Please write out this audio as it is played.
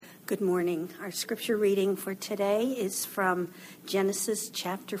Good morning. Our scripture reading for today is from Genesis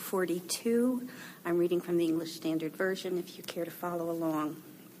chapter 42. I'm reading from the English Standard Version if you care to follow along.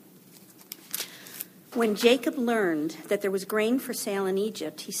 When Jacob learned that there was grain for sale in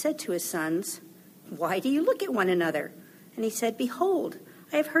Egypt, he said to his sons, "Why do you look at one another?" And he said, "Behold,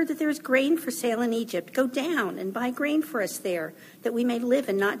 I have heard that there is grain for sale in Egypt. Go down and buy grain for us there, that we may live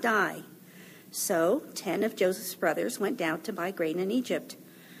and not die." So 10 of Joseph's brothers went down to buy grain in Egypt.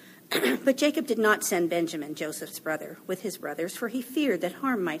 But Jacob did not send Benjamin, Joseph's brother, with his brothers, for he feared that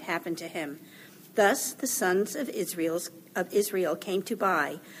harm might happen to him. Thus the sons of Israel came to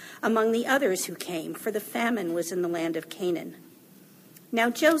buy, among the others who came, for the famine was in the land of Canaan. Now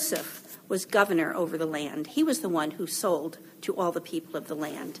Joseph was governor over the land. He was the one who sold to all the people of the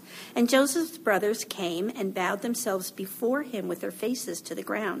land. And Joseph's brothers came and bowed themselves before him with their faces to the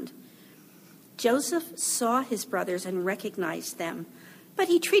ground. Joseph saw his brothers and recognized them, but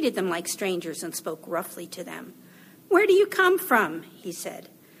he treated them like strangers and spoke roughly to them. "Where do you come from?" he said.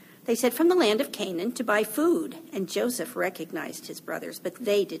 They said, "From the land of Canaan to buy food." And Joseph recognized his brothers, but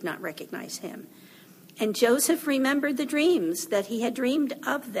they did not recognize him. And Joseph remembered the dreams that he had dreamed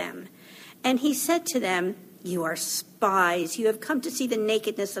of them. And he said to them, "You are spies. You have come to see the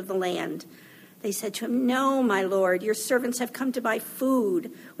nakedness of the land." They said to him, "No, my lord, your servants have come to buy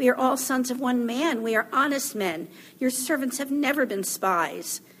food. We are all sons of one man. We are honest men. Your servants have never been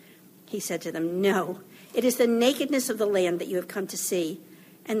spies." He said to them, "No, it is the nakedness of the land that you have come to see."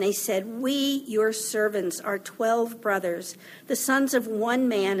 And they said, "We, your servants, are 12 brothers, the sons of one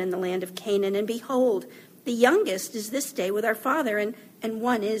man in the land of Canaan. And behold, the youngest is this day with our father, and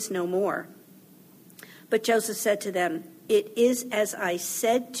one is no more." But Joseph said to them, "It is as I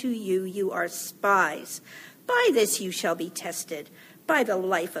said to you, you are spies. By this you shall be tested. By the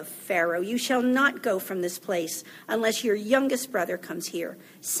life of Pharaoh, you shall not go from this place unless your youngest brother comes here.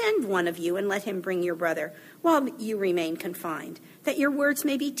 Send one of you and let him bring your brother while you remain confined, that your words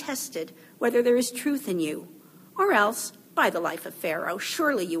may be tested, whether there is truth in you. Or else, by the life of Pharaoh,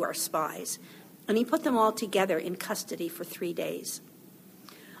 surely you are spies." And he put them all together in custody for 3 days.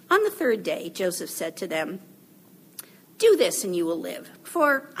 On the third day, Joseph said to them, "Do this and you will live,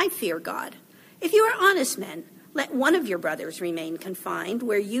 for I fear God. If you are honest men, let one of your brothers remain confined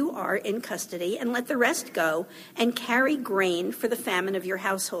where you are in custody, and let the rest go and carry grain for the famine of your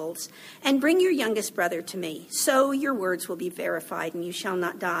households, and bring your youngest brother to me. So your words will be verified and you shall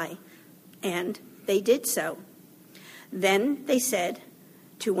not die." And they did so. Then they said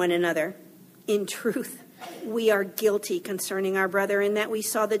to one another, "In truth, we are guilty concerning our brother, in that we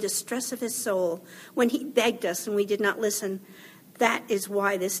saw the distress of his soul when he begged us and we did not listen. That is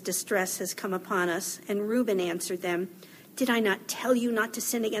why this distress has come upon us." And Reuben answered them, "Did I not tell you not to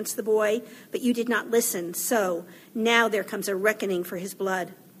sin against the boy? But you did not listen. So now there comes a reckoning for his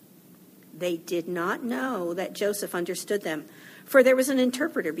blood." They did not know that Joseph understood them, for there was an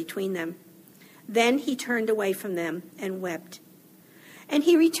interpreter between them. Then he turned away from them and wept. And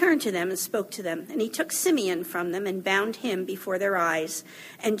he returned to them and spoke to them. And he took Simeon from them and bound him before their eyes.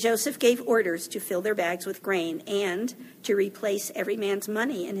 And Joseph gave orders to fill their bags with grain, and to replace every man's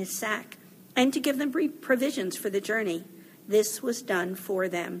money in his sack, and to give them provisions for the journey. This was done for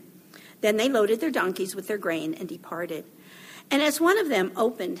them. Then they loaded their donkeys with their grain and departed. And as one of them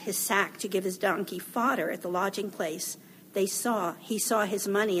opened his sack to give his donkey fodder at the lodging place, he saw his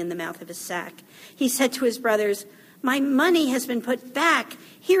money in the mouth of his sack. He said to his brothers, "My money has been put back.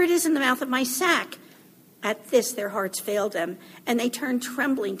 Here it is in the mouth of my sack." At this their hearts failed them, and they turned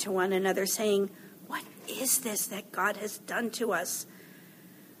trembling to one another, saying, "What is this that God has done to us?"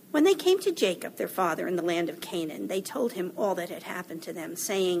 When they came to Jacob, their father, in the land of Canaan, they told him all that had happened to them,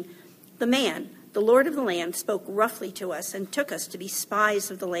 saying, "The man, the Lord of the land, spoke roughly to us and took us to be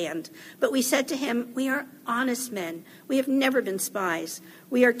spies of the land. But we said to him, 'We are honest men. We have never been spies.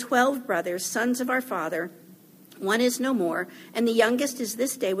 We are 12 brothers, sons of our father. One is no more, and the youngest is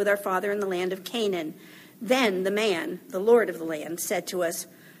this day with our father in the land of Canaan.' Then the man, the Lord of the land, said to us,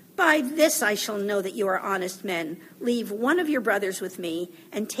 'By this I shall know that you are honest men. Leave one of your brothers with me,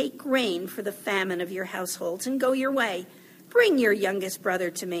 and take grain for the famine of your households, and go your way. Bring your youngest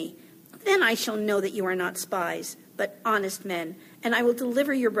brother to me. Then I shall know that you are not spies, but honest men, and I will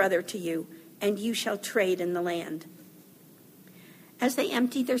deliver your brother to you, and you shall trade in the land.' As they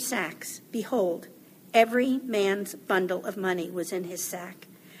emptied their sacks, behold, every man's bundle of money was in his sack.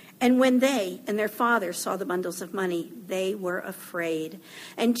 And when they and their father saw the bundles of money, they were afraid.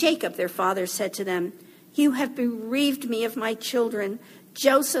 And Jacob, their father, said to them, 'You have bereaved me of my children.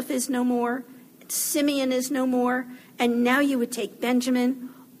 Joseph is no more, Simeon is no more, and now you would take Benjamin.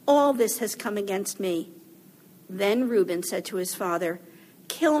 All this has come against me.' Then Reuben said to his father,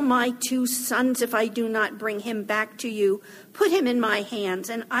 Kill my 2 sons if I do not bring him back to you. Put him in my hands,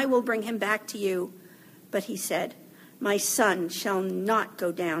 and I will bring him back to you." But he said, "My son shall not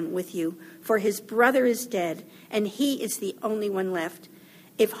go down with you, for his brother is dead, and he is the only one left.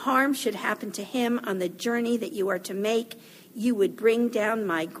 If harm should happen to him on the journey that you are to make, you would bring down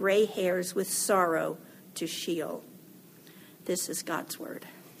my gray hairs with sorrow to Sheol." This is God's word.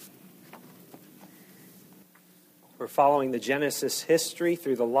 We're following the Genesis history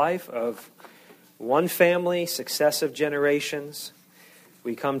through the life of one family, successive generations.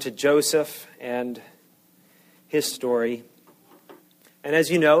 We come to Joseph and his story. And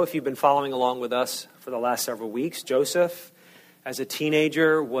as you know, if you've been following along with us for the last several weeks, Joseph, as a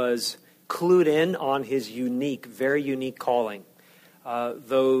teenager, was clued in on his very unique calling.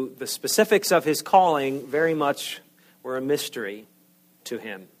 Though the specifics of his calling very much were a mystery to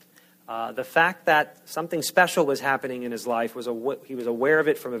him. The fact that something special was happening in his life, he was aware of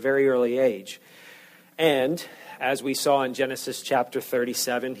it from a very early age. And as we saw in Genesis chapter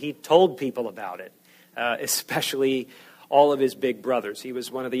 37, he told people about it, especially all of his big brothers. He was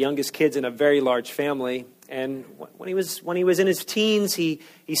one of the youngest kids in a very large family. And when he was in his teens, he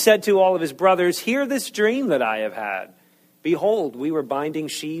said to all of his brothers, "Hear this dream that I have had. Behold, we were binding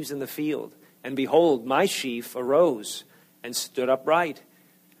sheaves in the field. And behold, my sheaf arose and stood upright.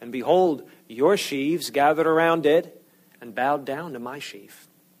 And behold, your sheaves gathered around it and bowed down to my sheaf."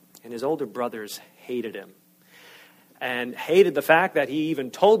 And his older brothers hated him and hated the fact that he even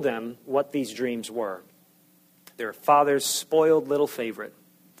told them what these dreams were. Their father's spoiled little favorite.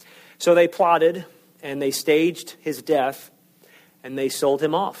 So they plotted and they staged his death and they sold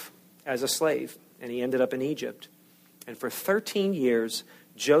him off as a slave. And he ended up in Egypt. And for 13 years,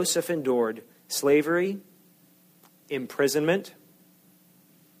 Joseph endured slavery, imprisonment,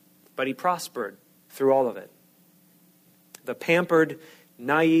 but he prospered through all of it. The pampered,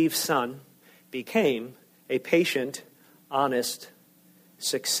 naive son became a patient, honest,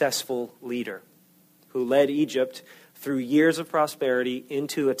 successful leader who led Egypt through years of prosperity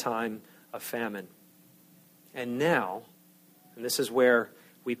into a time of famine. And now, and this is where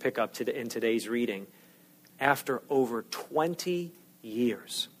we pick up in today's reading, after over 20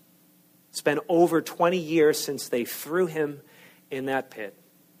 years, it's been over 20 years since they threw him in that pit,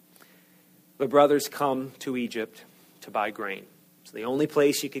 the brothers come to Egypt to buy grain. It's the only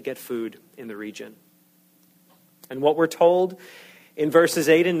place you could get food in the region. And what we're told in verses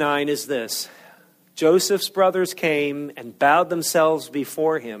 8 and 9 is this: Joseph's brothers came and bowed themselves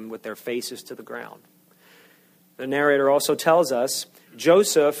before him with their faces to the ground. The narrator also tells us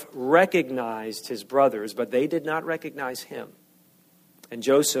Joseph recognized his brothers, but they did not recognize him. And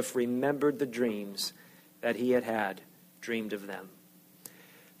Joseph remembered the dreams that he had dreamed of them.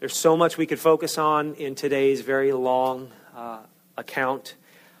 There's so much we could focus on in today's very long account.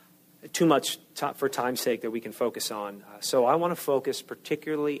 Too much for time's sake that we can focus on. So I want to focus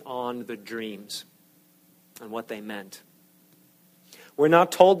particularly on the dreams and what they meant. We're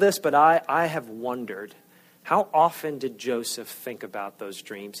not told this, but I have wondered, how often did Joseph think about those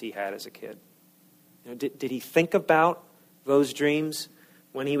dreams he had as a kid? Did he think about those dreams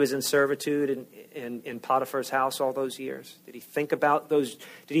when he was in servitude in Potiphar's house all those years? Did he think about those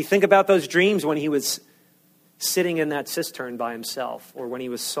dreams when he was sitting in that cistern by himself, or when he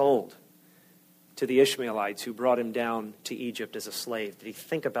was sold to the Ishmaelites who brought him down to Egypt as a slave? Did he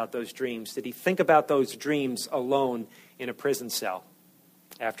think about those dreams? Did he think about those dreams alone in a prison cell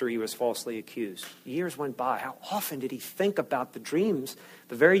after he was falsely accused? Years went by. How often did he think about the dreams,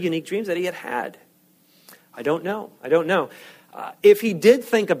 the very unique dreams that he had? I don't know. If he did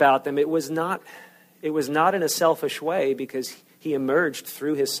think about them, it was not in a selfish way, because he emerged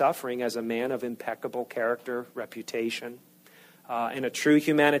through his suffering as a man of impeccable character, reputation, and a true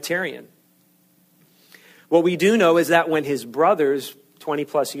humanitarian. What we do know is that when his brothers, 20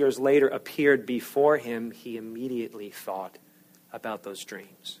 plus years later, appeared before him, he immediately thought about those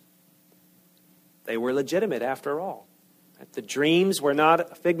dreams. They were legitimate after all. The dreams were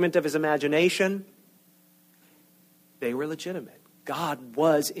not a figment of his imagination. They were legitimate. God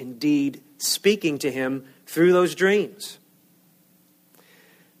was indeed speaking to him through those dreams.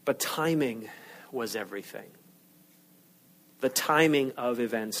 But timing was everything. The timing of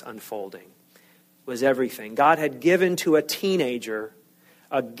events unfolding was everything. God had given to a teenager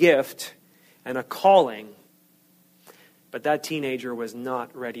a gift and a calling, but that teenager was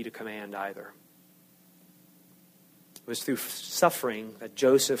not ready to command either. It was through suffering that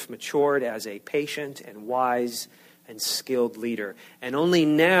Joseph matured as a patient and wise and skilled leader. And only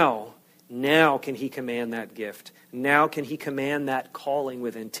now can he command that gift. Now can he command that calling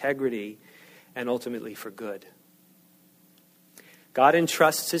with integrity and ultimately for good. God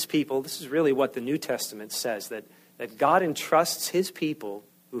entrusts his people. This is really what the New Testament says, that God entrusts his people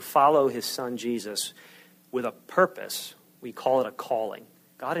who follow his son Jesus with a purpose. We call it a calling.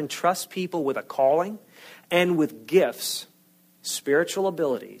 God entrusts people with a calling and with gifts, spiritual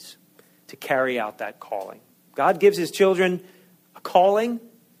abilities, to carry out that calling. God gives his children a calling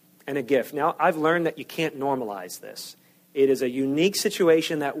and a gift. Now, I've learned that you can't normalize this. It is a unique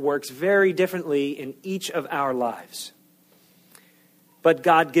situation that works very differently in each of our lives. But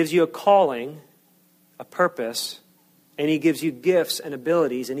God gives you a calling, a purpose, and he gives you gifts and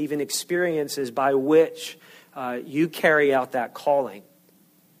abilities and even experiences by which you carry out that calling.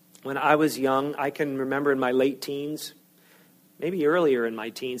 When I was young, I can remember in my late teens, maybe earlier in my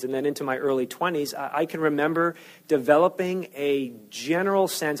teens, and then into my early 20s, I can remember developing a general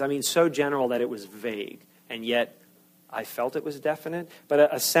sense, so general that it was vague, and yet I felt it was definite,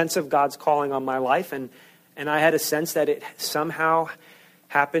 but a sense of God's calling on my life, and I had a sense that it somehow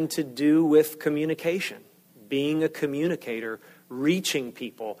happened to do with communication, being a communicator, reaching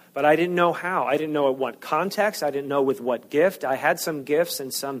people, but I didn't know how. I didn't know at what context. I didn't know with what gift. I had some gifts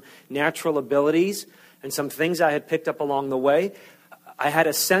and some natural abilities and some things I had picked up along the way. I had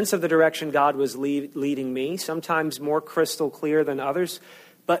a sense of the direction God was leading me, sometimes more crystal clear than others,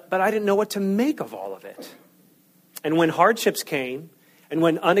 but I didn't know what to make of all of it. And when hardships came, and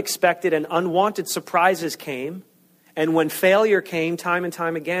when unexpected and unwanted surprises came, and when failure came time and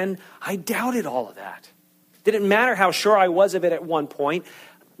time again, I doubted all of that. Didn't matter how sure I was of it at one point.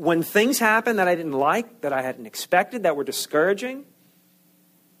 When things happened that I didn't like, that I hadn't expected, that were discouraging,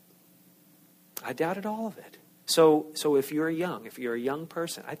 I doubted all of it. So if you're a young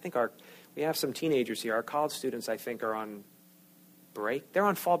person, I think we have some teenagers here. Our college students, I think, are on break. They're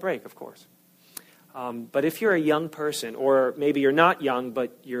on fall break, of course. But if you're a young person, or maybe you're not young,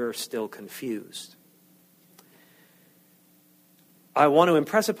 but you're still confused, I want to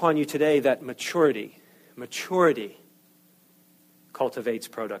impress upon you today that maturity cultivates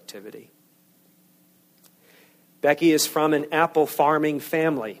productivity. Becky is from an apple farming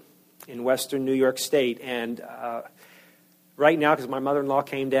family in western New York State, and right now, because my mother-in-law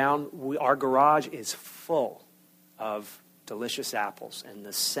came down, our garage is full of delicious apples and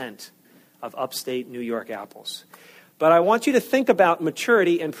the scent of upstate New York apples. But I want you to think about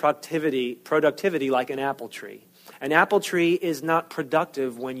maturity and productivity like an apple tree. An apple tree is not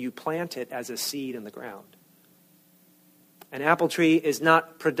productive when you plant it as a seed in the ground. An apple tree is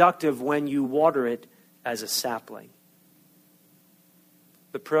not productive when you water it as a sapling.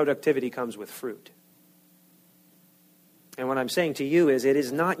 The productivity comes with fruit. And what I'm saying to you is, it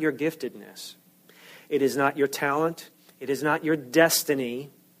is not your giftedness. It is not your talent. It is not your destiny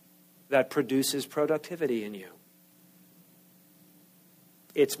that produces productivity in you.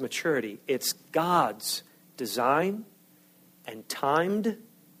 It's maturity. It's God's design and timed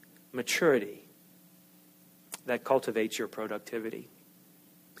maturity that cultivates your productivity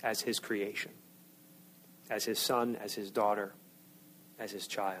as his creation, as his son, as his daughter, as his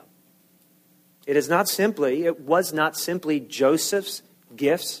child. It was not simply Joseph's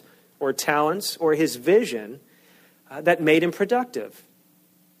gifts or talents or his vision that made him productive.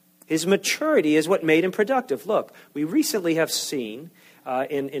 His maturity is what made him productive. Look, we recently have seen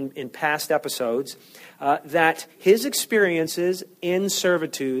in past episodes that his experiences in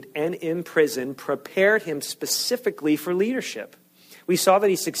servitude and in prison prepared him specifically for leadership. We saw that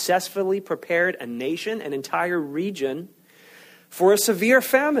he successfully prepared a nation, an entire region, for a severe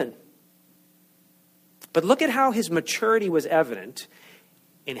famine. But look at how his maturity was evident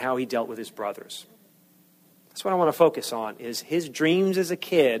in how he dealt with his brothers. That's what I want to focus on, is his dreams as a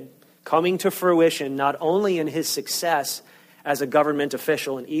kid coming to fruition, not only in his success as a government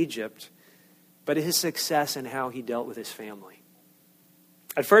official in Egypt, but his success in how he dealt with his family.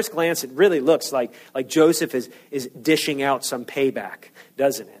 At first glance, it really looks like Joseph is dishing out some payback,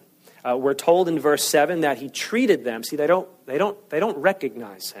 doesn't it? We're told in verse 7 that he treated them. See, they don't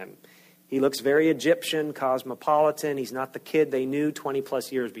recognize him. He looks very Egyptian, cosmopolitan. He's not the kid they knew 20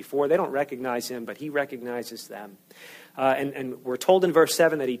 plus years before. They don't recognize him, but he recognizes them. And we're told in verse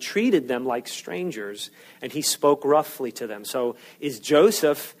 7 that he treated them like strangers, and he spoke roughly to them. So is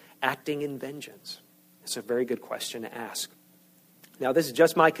Joseph acting in vengeance? It's a very good question to ask. Now, this is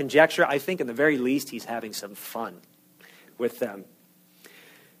just my conjecture. I think, in the very least, he's having some fun with them.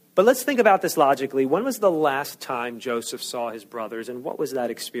 But let's think about this logically. When was the last time Joseph saw his brothers, and what was that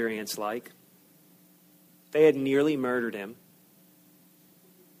experience like? They had nearly murdered him.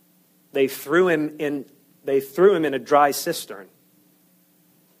 They threw him in a dry cistern.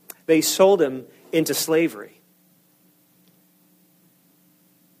 They sold him into slavery.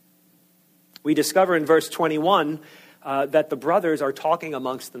 We discover in verse 21 that the brothers are talking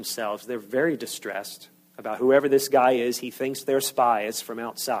amongst themselves. They're very distressed about whoever this guy is. He thinks they're spies from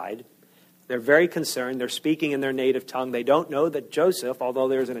outside. They're very concerned. They're speaking in their native tongue. They don't know that Joseph, although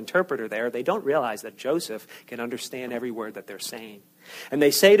there's an interpreter there, they don't realize that Joseph can understand every word that they're saying. And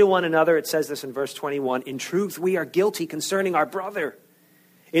they say to one another, it says this in verse 21, "In truth, we are guilty concerning our brother,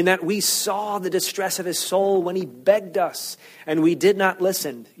 in that we saw the distress of his soul when he begged us, and we did not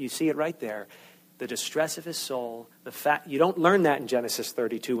listen." You see it right there. The distress of his soul. The fact you don't learn that in Genesis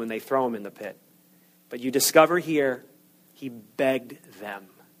 32 when they throw him in the pit. But you discover here, he begged them.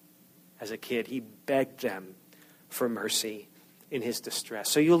 As a kid, he begged them for mercy in his distress.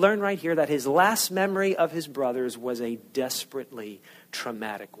 So you learn right here that his last memory of his brothers was a desperately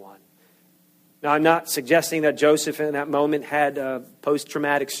traumatic one. Now, I'm not suggesting that Joseph in that moment had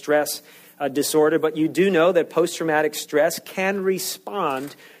post-traumatic stress disorder, but you do know that post-traumatic stress can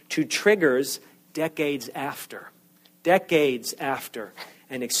respond to triggers decades after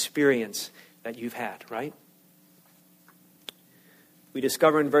an experience that you've had, right? We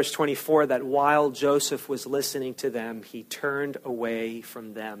discover in verse 24 that while Joseph was listening to them, he turned away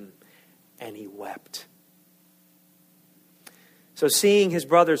from them and he wept. So seeing his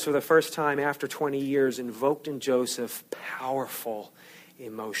brothers for the first time after 20 years invoked in Joseph powerful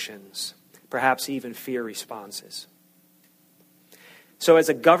emotions, perhaps even fear responses. So as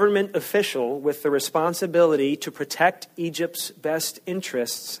a government official with the responsibility to protect Egypt's best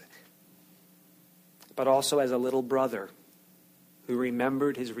interests, but also as a little brother who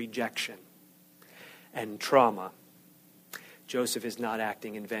remembered his rejection and trauma, Joseph is not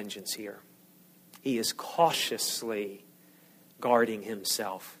acting in vengeance here. He is cautiously guarding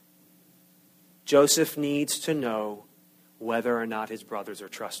himself. Joseph needs to know whether or not his brothers are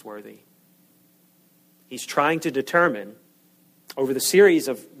trustworthy. He's trying to determine over the series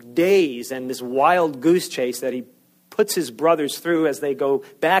of days and this wild goose chase that he puts his brothers through as they go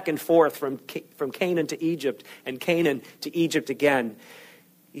back and forth from Canaan to Egypt and Canaan to Egypt again.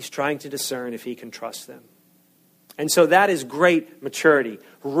 He's trying to discern if he can trust them. And so that is great maturity,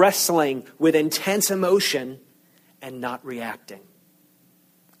 wrestling with intense emotion and not reacting.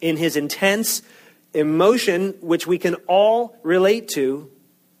 In his intense emotion, which we can all relate to,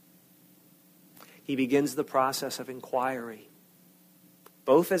 he begins the process of inquiry,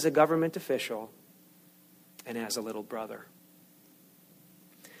 both as a government official and as a little brother.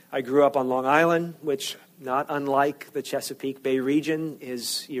 I grew up on Long Island, which, not unlike the Chesapeake Bay region,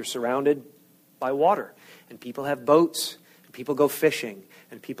 you're surrounded by water. And people have boats, and people go fishing,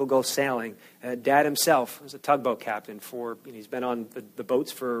 and people go sailing. Dad himself was a tugboat captain he's been on the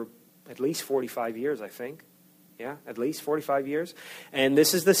boats for at least 45 years, I think. Yeah, at least 45 years. And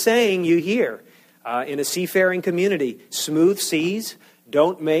this is the saying you hear in a seafaring community: smooth seas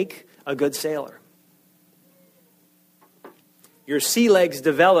don't make a good sailor. Your sea legs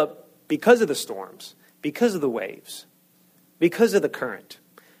develop because of the storms, because of the waves, because of the current,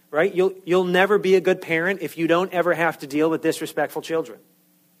 right? You'll never be a good parent if you don't ever have to deal with disrespectful children.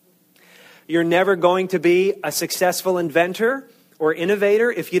 You're never going to be a successful inventor or innovator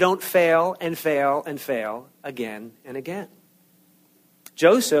if you don't fail and fail and fail again and again.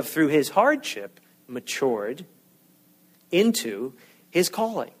 Joseph, through his hardship, matured into his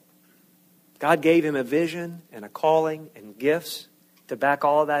calling. God gave him a vision and a calling and gifts to back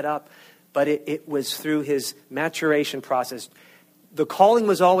all of that up. But it was through his maturation process. The calling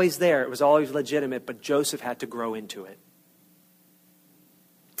was always there. It was always legitimate, but Joseph had to grow into it.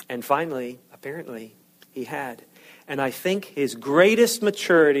 And finally, apparently, he had. And I think his greatest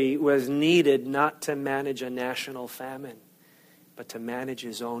maturity was needed not to manage a national famine, but to manage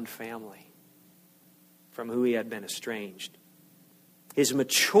his own family from who he had been estranged. His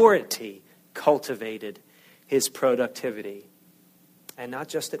maturity cultivated his productivity. And not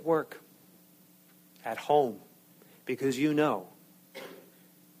just at work, at home. Because you know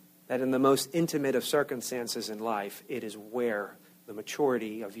that in the most intimate of circumstances in life, it is where the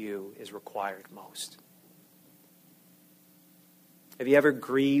maturity of you is required most. Have you ever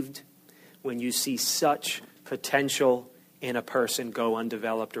grieved when you see such potential in a person go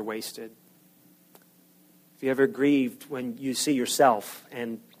undeveloped or wasted? Have you ever grieved when you see yourself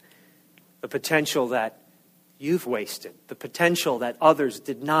and the potential that you've wasted, the potential that others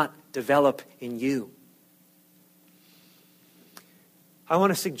did not develop in you? I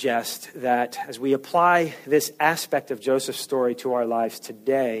want to suggest that as we apply this aspect of Joseph's story to our lives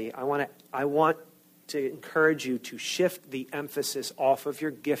today, I want to encourage you to shift the emphasis off of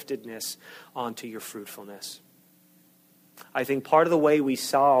your giftedness onto your fruitfulness. I think part of the way we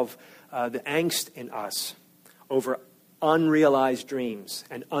solve the angst in us over unrealized dreams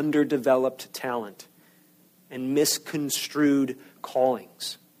and underdeveloped talent and misconstrued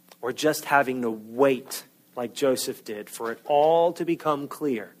callings, or just having to wait like Joseph did for it all to become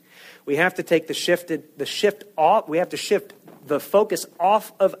clear. We have to take the shift off. We have to shift the focus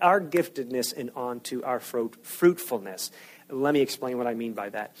off of our giftedness and onto our fruitfulness. Let me explain what I mean by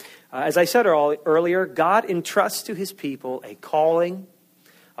that. As I said earlier, God entrusts to his people a calling,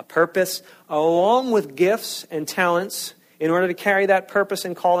 a purpose, along with gifts and talents in order to carry that purpose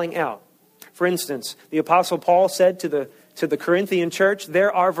and calling out. For instance, the Apostle Paul said to the Corinthian church,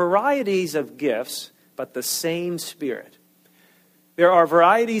 there are varieties of gifts, but the same Spirit. There are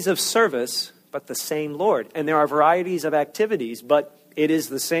varieties of service, but the same Lord. And there are varieties of activities, but it is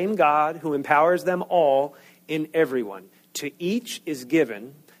the same God who empowers them all in everyone. To each is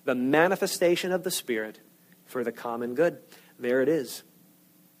given the manifestation of the Spirit for the common good. There it is.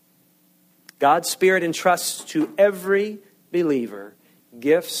 God's Spirit entrusts to every believer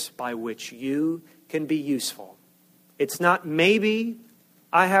gifts by which you can be useful. It's not maybe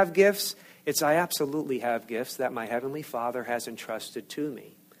I have gifts. It's I absolutely have gifts that my Heavenly Father has entrusted to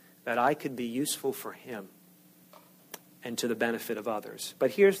me, that I could be useful for him and to the benefit of others.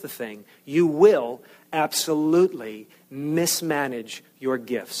 But here's the thing. You will absolutely mismanage your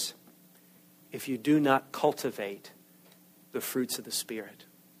gifts if you do not cultivate the fruits of the Spirit.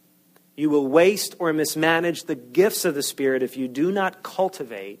 You will waste or mismanage the gifts of the Spirit if you do not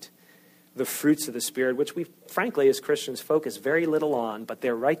cultivate the fruits of the Spirit, which we, frankly, as Christians, focus very little on, but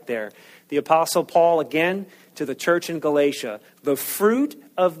they're right there. The Apostle Paul, again, to the church in Galatia, the fruit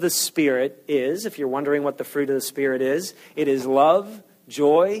of the Spirit is, if you're wondering what the fruit of the Spirit is, it is love,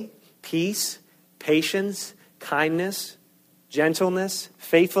 joy, peace, patience, kindness, gentleness,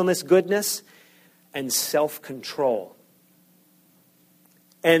 faithfulness, goodness, and self-control.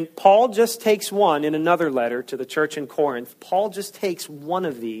 And Paul just takes one in another letter to the church in Corinth. Paul just takes one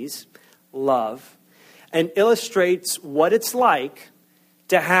of these, love, and illustrates what it's like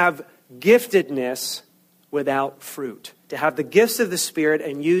to have giftedness without fruit. To have the gifts of the Spirit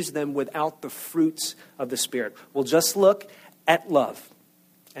and use them without the fruits of the Spirit. We'll just look at love.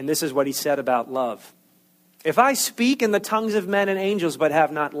 And this is what he said about love. If I speak in the tongues of men and angels but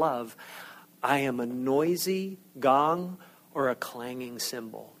have not love, I am a noisy gong or a clanging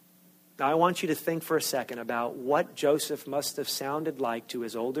cymbal. Now I want you to think for a second about what Joseph must have sounded like to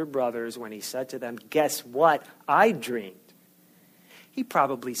his older brothers when he said to them, guess what? I dreamed. He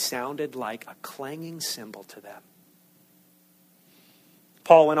probably sounded like a clanging cymbal to them.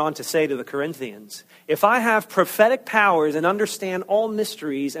 Paul went on to say to the Corinthians, if I have prophetic powers and understand all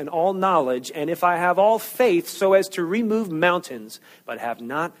mysteries and all knowledge, and if I have all faith so as to remove mountains, but have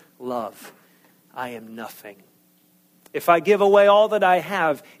not love, I am nothing. If I give away all that I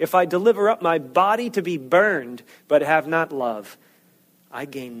have, if I deliver up my body to be burned, but have not love, I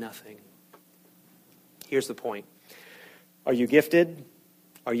gain nothing. Here's the point. Are you gifted?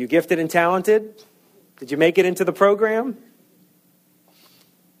 Are you gifted and talented? Did you make it into the program?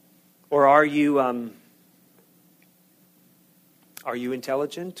 Or are you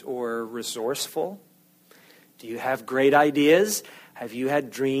intelligent or resourceful? Do you have great ideas? Have you had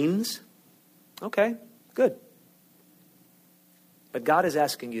dreams? Okay, good. But God is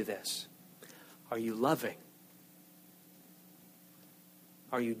asking you this. Are you loving?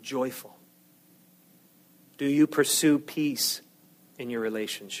 Are you joyful? Do you pursue peace in your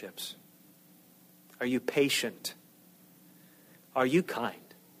relationships? Are you patient? Are you kind?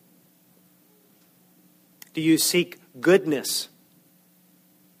 Do you seek goodness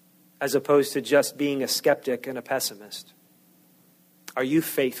as opposed to just being a skeptic and a pessimist? Are you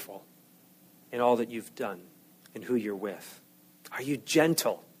faithful in all that you've done and who you're with? Are you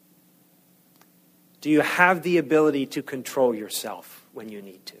gentle? Do you have the ability to control yourself when you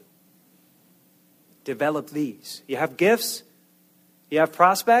need to? Develop these. You have gifts? You have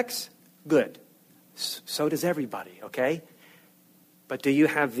prospects? Good. So does everybody, okay? But do you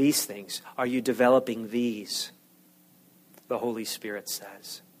have these things? Are you developing these? The Holy Spirit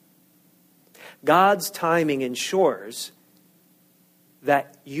says. God's timing ensures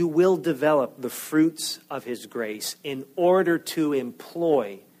that you will develop the fruits of His grace in order to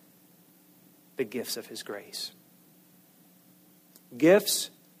employ the gifts of His grace.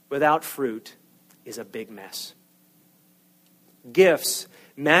 Gifts without fruit is a big mess. Gifts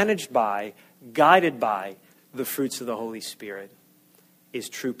managed by, guided by the fruits of the Holy Spirit is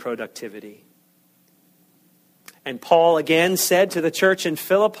true productivity. And Paul again said to the church in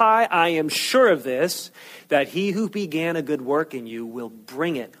Philippi, I am sure of this, that he who began a good work in you will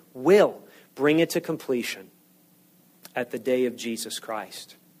bring it to completion at the day of Jesus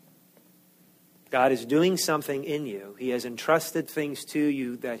Christ. God is doing something in you. He has entrusted things to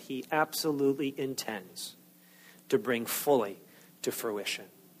you that He absolutely intends to bring fully to fruition.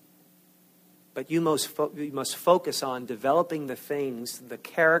 But you must focus on developing the things, the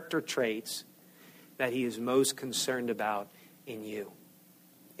character traits that he is most concerned about in you.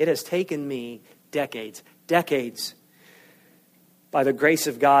 It has taken me decades, by the grace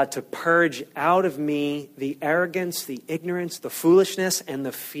of God, to purge out of me the arrogance, the ignorance, the foolishness, and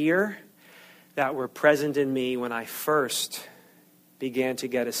the fear that were present in me when I first began to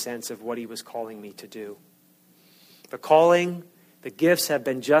get a sense of what he was calling me to do. The calling, the gifts have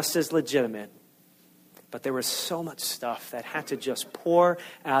been just as legitimate, but there was so much stuff that had to just pour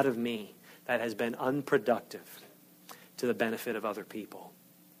out of me that has been unproductive to the benefit of other people.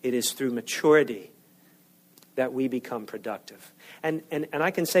 It is through maturity that we become productive. And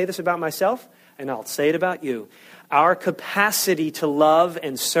I can say this about myself, and I'll say it about you. Our capacity to love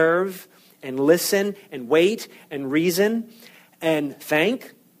and serve and listen and wait and reason and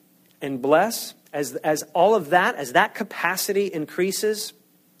thank and bless, as all of that, as that capacity increases,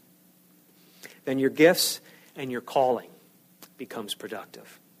 then your gifts and your calling becomes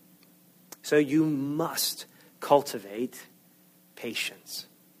productive. So you must cultivate patience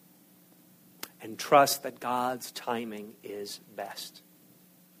and trust that God's timing is best.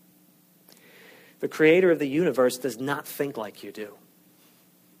 The creator of the universe does not think like you do.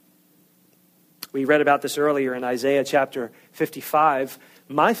 We read about this earlier in Isaiah chapter 55.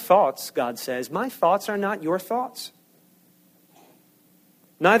 My thoughts, God says, my thoughts are not your thoughts.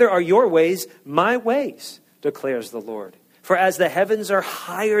 Neither are your ways my ways, declares the Lord. For as the heavens are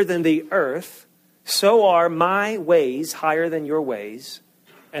higher than the earth, so are my ways higher than your ways,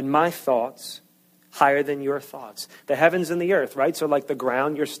 and my thoughts higher than your thoughts. The heavens and the earth, right? So like the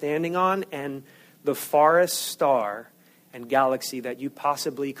ground you're standing on and the farthest star and galaxy that you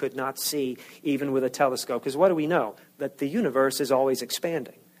possibly could not see even with a telescope. Because what do we know? That the universe is always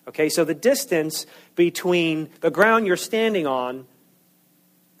expanding. Okay, so the distance between the ground you're standing on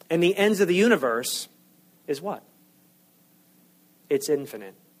and the ends of the universe is what? It's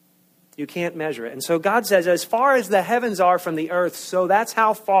infinite. You can't measure it. And so God says, as far as the heavens are from the earth, so that's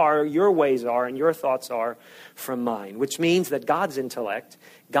how far your ways are and your thoughts are from mine. Which means that God's intellect,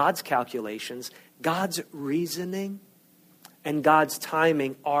 God's calculations, God's reasoning, and God's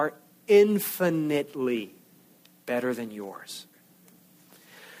timing are infinitely better than yours.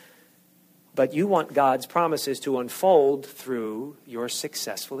 But you want God's promises to unfold through your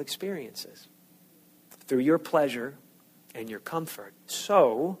successful experiences, through your pleasure and your comfort.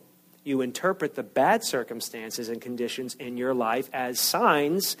 So you interpret the bad circumstances and conditions in your life as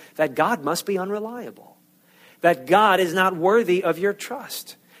signs that God must be unreliable, that God is not worthy of your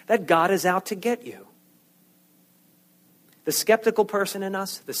trust, that God is out to get you. The skeptical person in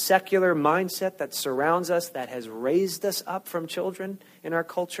us, the secular mindset that surrounds us, that has raised us up from children in our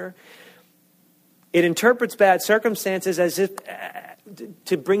culture, it interprets bad circumstances as if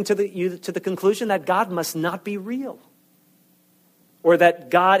to bring you to the conclusion that God must not be real, or that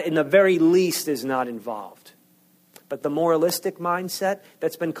God, in the very least, is not involved. But the moralistic mindset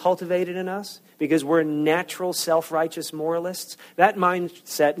that's been cultivated in us, because we're natural self-righteous moralists, that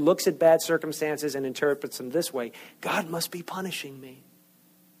mindset looks at bad circumstances and interprets them this way: God must be punishing me.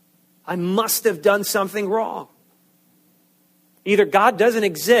 I must have done something wrong. Either God doesn't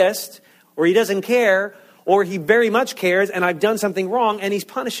exist, or he doesn't care, or he very much cares and I've done something wrong and he's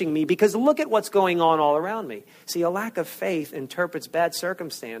punishing me because look at what's going on all around me. See, a lack of faith interprets bad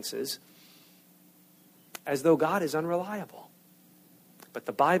circumstances as though God is unreliable. But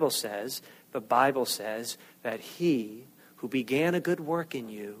the Bible says that he who began a good work in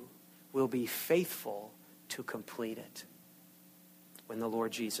you will be faithful to complete it when the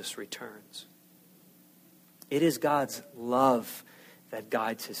Lord Jesus returns. It is God's love that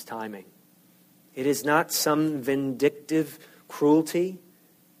guides his timing. It is not some vindictive cruelty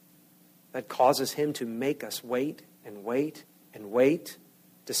that causes him to make us wait and wait and wait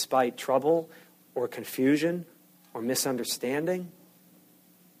despite trouble or confusion or misunderstanding.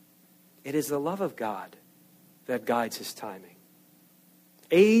 It is the love of God that guides his timing.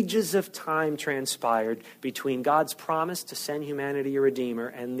 Ages of time transpired between God's promise to send humanity a Redeemer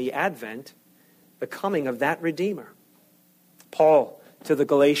and the advent, the coming of that Redeemer. Paul to the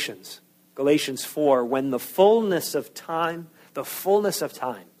Galatians 4, when the fullness of time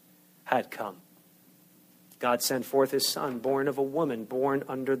had come, God sent forth his Son, born of a woman, born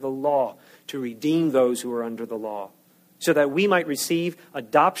under the law, to redeem those who are under the law, so that we might receive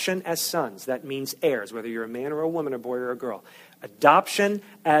adoption as sons. That means heirs, whether you're a man or a woman, a boy or a girl. Adoption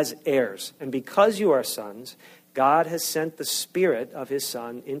as heirs. And because you are sons, God has sent the Spirit of his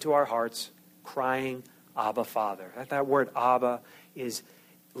Son into our hearts, crying, Abba, Father. That word Abba is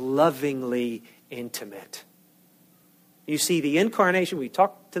lovingly intimate. You see, the incarnation, we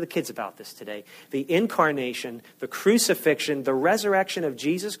talked to the kids about this today. The incarnation, the crucifixion, the resurrection of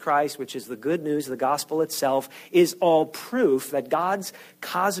Jesus Christ, which is the good news, the gospel itself, is all proof that God's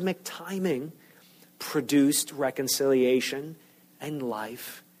cosmic timing produced reconciliation and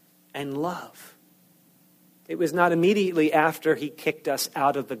life and love. It was not immediately after he kicked us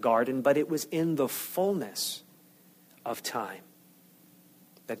out of the garden, but it was in the fullness of time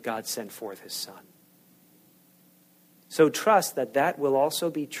that God sent forth his Son. So trust that that will also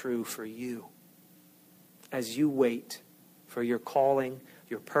be true for you as you wait for your calling,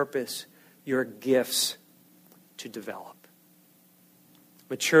 your purpose, your gifts to develop.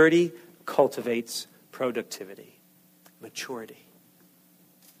 Maturity cultivates productivity. Maturity.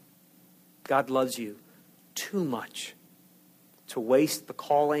 God loves you too much to waste the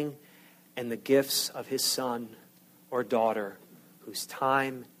calling and the gifts of his son or daughter whose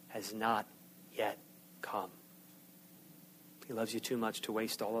time has not yet come. He loves you too much to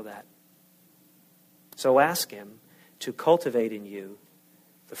waste all of that. So ask him to cultivate in you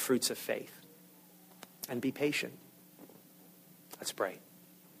the fruits of faith and be patient. Let's pray.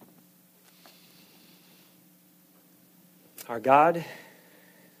 Our God,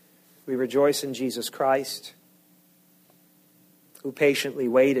 we rejoice in Jesus Christ, who patiently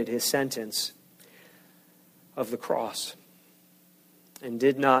waited his sentence of the cross and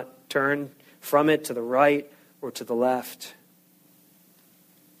did not turn from it to the right or to the left.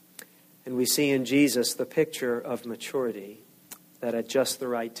 And we see in Jesus the picture of maturity, that at just the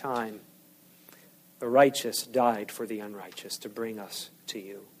right time, the righteous died for the unrighteous to bring us to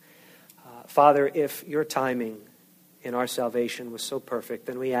you. Father, if your timing in our salvation was so perfect,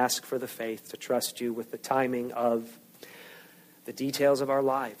 then we ask for the faith to trust you with the timing of the details of our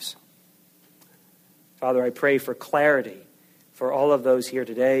lives. Father, I pray for clarity for all of those here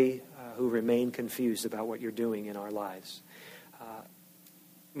today who remain confused about what you're doing in our lives.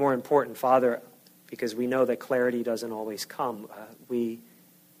 More important, Father, because we know that clarity doesn't always come, we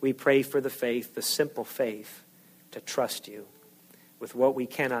pray for the faith, the simple faith, to trust you with what we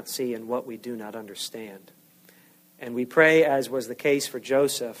cannot see and what we do not understand. And we pray, as was the case for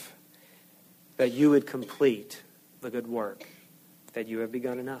Joseph, that you would complete the good work that you have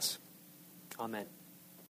begun in us. Amen.